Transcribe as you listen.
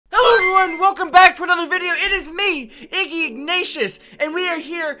everyone, welcome back to another video. It is me, IGGY, and we are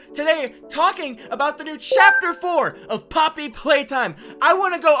here today talking about the new Chapter 4 of Poppy Playtime. I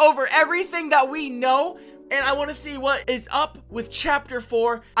want to go over everything that we know, and I want to see what is up with Chapter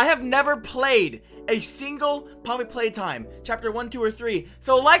 4. I have never played a single Poppy Playtime, Chapter 1, 2, or 3.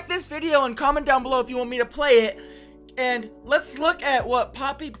 So like this video and comment down below if you want me to play it. And let's look at what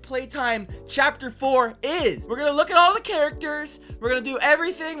Poppy Playtime Chapter 4 is. We're gonna look at all the characters. We're gonna do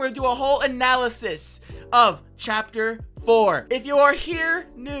everything. We're gonna do a whole analysis of Chapter 4. If you are here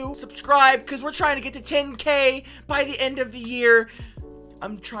new, subscribe, because we're trying to get to 10K by the end of the year.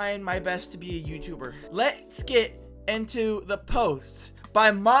 I'm trying my best to be a YouTuber. Let's get into the posts by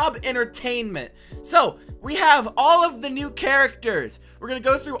Mob Entertainment. So, we have all of the new characters. We're gonna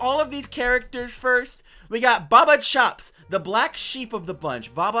go through all of these characters first. We got Baba Chops, the black sheep of the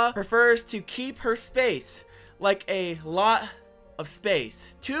bunch. Baba prefers to keep her space, like a lot of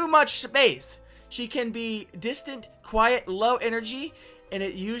space. Too much space. She can be distant, quiet, low energy, and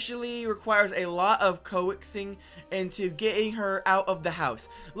it usually requires a lot of coaxing into getting her out of the house.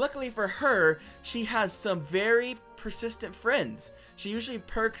 Luckily for her, she has some very persistent friends. She usually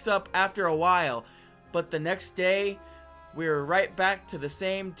perks up after a while, but the next day, we're right back to the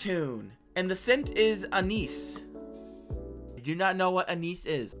same tune. And the scent is anise. I do not know what anise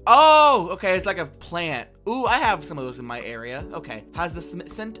is. Oh, okay, it's like a plant. Ooh, I have some of those in my area. Okay, has the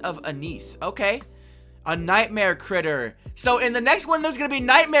scent of anise. Okay, a nightmare critter. So in the next one, there's gonna be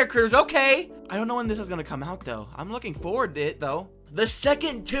nightmare critters. Okay, I don't know when this is gonna come out though. I'm looking forward to it though. The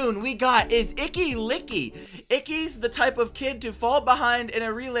second tune we got is Icky Licky. Icky's the type of kid to fall behind in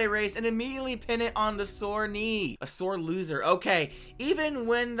a relay race and immediately pin it on the sore knee. A sore loser. Okay, even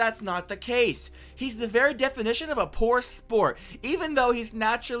when that's not the case. He's the very definition of a poor sport. Even though he's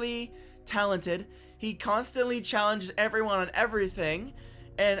naturally talented, he constantly challenges everyone on everything,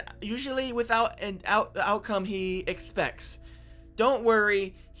 and usually without the outcome he expects. Don't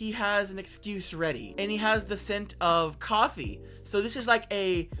worry, he has an excuse ready. And he has the scent of coffee. So this is like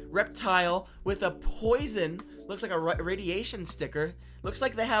a reptile with a poison. Looks like a radiation sticker. Looks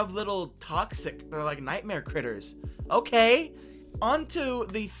like they have little toxic, or like nightmare critters. Okay, on to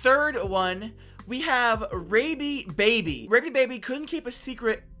the third one. We have Raby Baby. Raby Baby couldn't keep a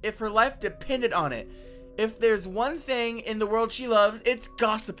secret if her life depended on it. If there's one thing in the world she loves, it's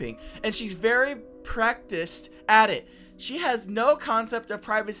gossiping. And she's very practiced at it. She has no concept of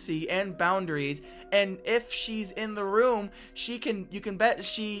privacy and boundaries, and if she's in the room, you can bet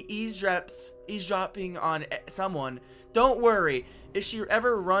she eavesdropping on someone. Don't worry, if she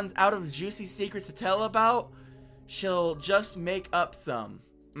ever runs out of juicy secrets to tell about, she'll just make up some.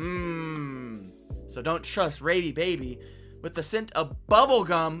 So don't trust Raby Baby. With the scent of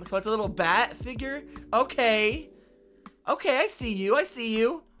bubblegum, so it's a little bat figure. Okay, I see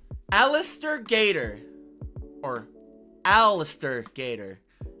you. Alistair Gator, or Alistair Gator.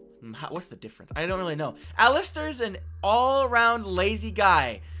 What's the difference? I don't really know. Alistair's an all-around lazy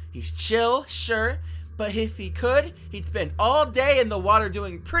guy. He's chill, sure, but if he could, he'd spend all day in the water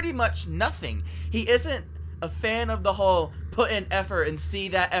doing pretty much nothing. He isn't a fan of the whole put in effort and see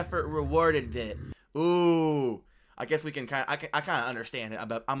that effort rewarded bit. Ooh, I guess we can I kind of understand it,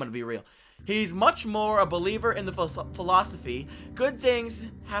 but I'm gonna be real. He's much more a believer in the philosophy. Good things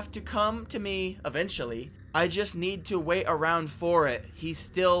have to come to me eventually. I just need to wait around for it. He's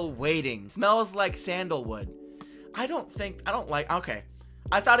still waiting. Smells like sandalwood. Okay.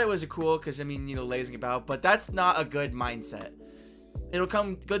 I thought it was cool because, I mean, you know, lazing about, but that's not a good mindset.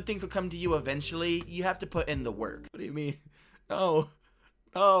 Good things will come to you eventually. You have to put in the work. What do you mean? No,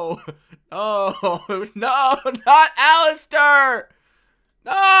 not Alistair!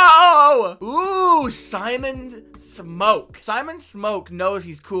 No! Ooh, Simon Smoke. Simon Smoke knows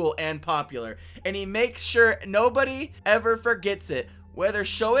he's cool and popular, and he makes sure nobody ever forgets it. Whether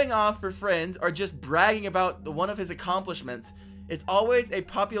showing off for friends or just bragging about one of his accomplishments, it's always a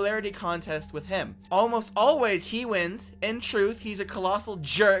popularity contest with him. Almost always he wins. In truth, he's a colossal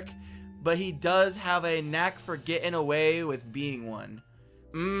jerk, but he does have a knack for getting away with being one.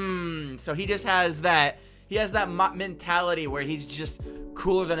 So he just has that. He has that mentality where he's just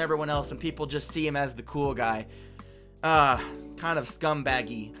cooler than everyone else and people just see him as the cool guy. Kind of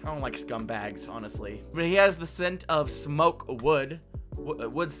scumbaggy. I don't like scumbags, honestly. But he has the scent of wood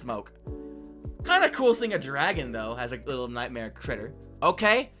smoke. Kind of cool seeing a dragon, though, as a little nightmare critter.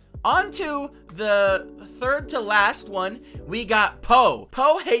 Okay, on to the third to last one. We got Poe.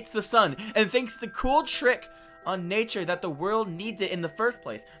 Poe hates the sun and thinks the cool trick on nature that the world needs it in the first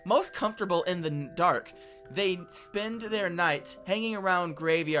place. Most comfortable in the dark. They spend their nights hanging around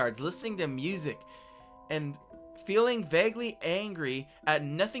graveyards, listening to music, and feeling vaguely angry at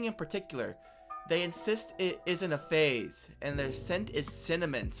nothing in particular. They insist it isn't a phase, and their scent is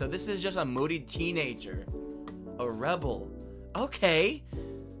cinnamon. So this is just a moody teenager, a rebel. Okay,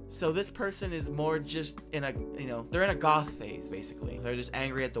 so this person is more just in a, they're in a goth phase basically. They're just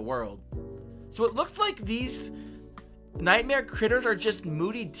angry at the world. So it looks like these nightmare critters are just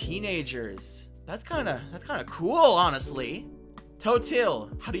moody teenagers. That's kind of cool, honestly.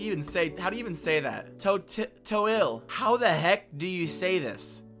 Totil, how do you even say that? Toil, how the heck do you say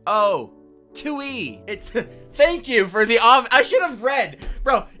this? Oh, 2E. It's thank you for the I should have read.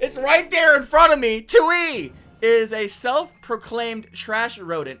 Bro, it's right there in front of me. 2E is a self-proclaimed trash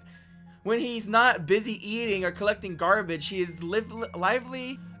rodent. When he's not busy eating or collecting garbage, he is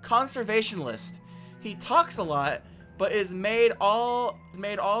lively conservationist. He talks a lot, but is made all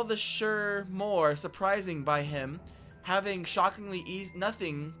the sure more surprising by him having shockingly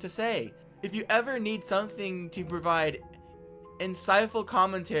nothing to say. If you ever need something to provide insightful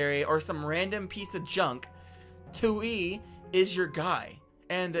commentary or some random piece of junk, 2E is your guy.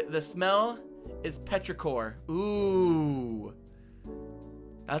 And the smell is petrichor. Ooh,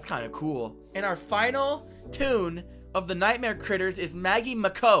 that's kind of cool. And our final tune of the nightmare critters is Maggie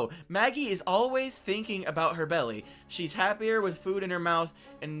McCo. Maggie is always thinking about her belly. She's happier with food in her mouth,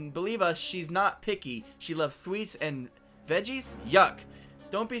 and believe us, she's not picky. She loves sweets and veggies. Yuck.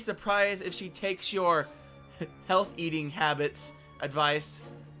 Don't be surprised if she takes your health eating habits advice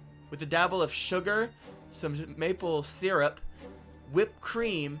with a dabble of sugar, some maple syrup, whipped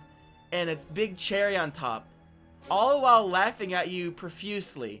cream, and a big cherry on top, all while laughing at you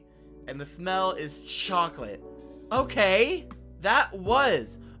profusely. And the smell is chocolate. Okay, that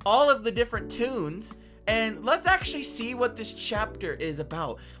was all of the different tunes, and let's actually see what this chapter is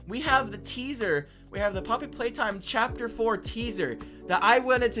about. We have the teaser. We have the Poppy Playtime Chapter 4 teaser that I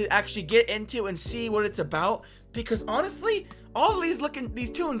wanted to actually get into and see what it's about, because honestly, all of these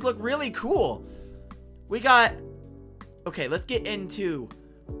tunes look really cool. We got, okay, let's get into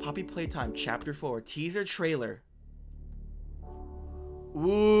Poppy Playtime Chapter 4 teaser trailer.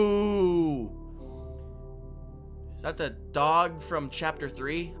 Ooh. Is that the dog from Chapter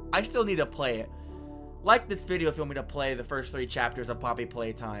 3? I still need to play it. Like this video if you want me to play the first 3 chapters of Poppy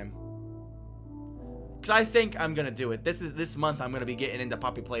Playtime. Because I think I'm going to do it. This month I'm going to be getting into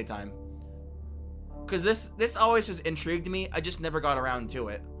Poppy Playtime. Because this always has intrigued me. I just never got around to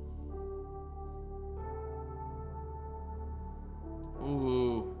it.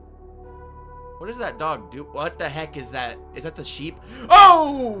 Ooh. What does that dog do? What the heck is that? Is that the sheep?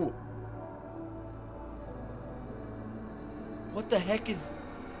 Oh! What the heck is...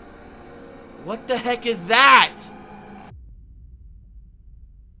 What the heck is that?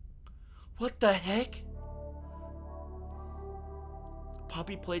 What the heck?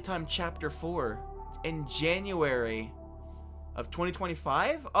 Poppy Playtime Chapter 4 in January of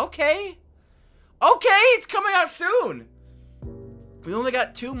 2025? Okay. Okay, it's coming out soon. We only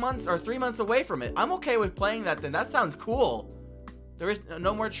got 2 months or 3 months away from it. I'm okay with playing that then. That sounds cool. There is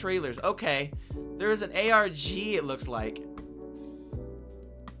no more trailers. Okay. There is an ARG, it looks like.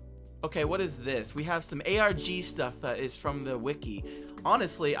 Okay, what is this? We have some ARG stuff that is from the wiki.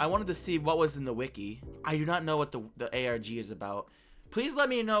 Honestly, I wanted to see what was in the wiki. I do not know what the ARG is about. Please let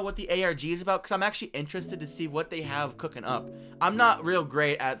me know what the ARG is about, because I'm actually interested to see what they have cooking up. I'm not real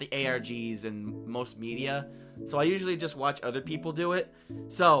great at the ARGs in most media, so I usually just watch other people do it.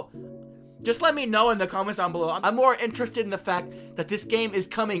 So, just let me know in the comments down below. I'm more interested in the fact that this game is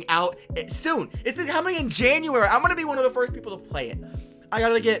coming out soon. It's coming in January. I'm going to be one of the first people to play it. I got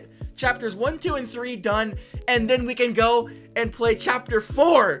to get chapters 1, 2, and 3 done, and then we can go and play chapter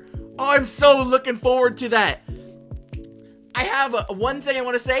 4. Oh, I'm so looking forward to that. I have one thing I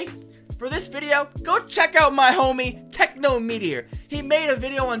want to say. For this video, go check out my homie, Techno Meteor. He made a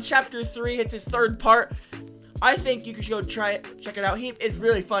video on chapter 3. It's his 3rd part. I think you could go try it, check it out. He is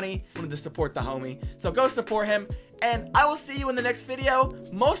really funny. I wanted to support the homie. So go support him. And I will see you in the next video.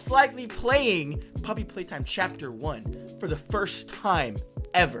 Most likely playing Poppy Playtime Chapter 1 for the first time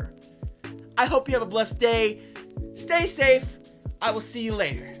ever. I hope you have a blessed day. Stay safe. I will see you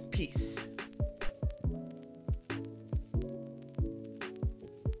later. Peace.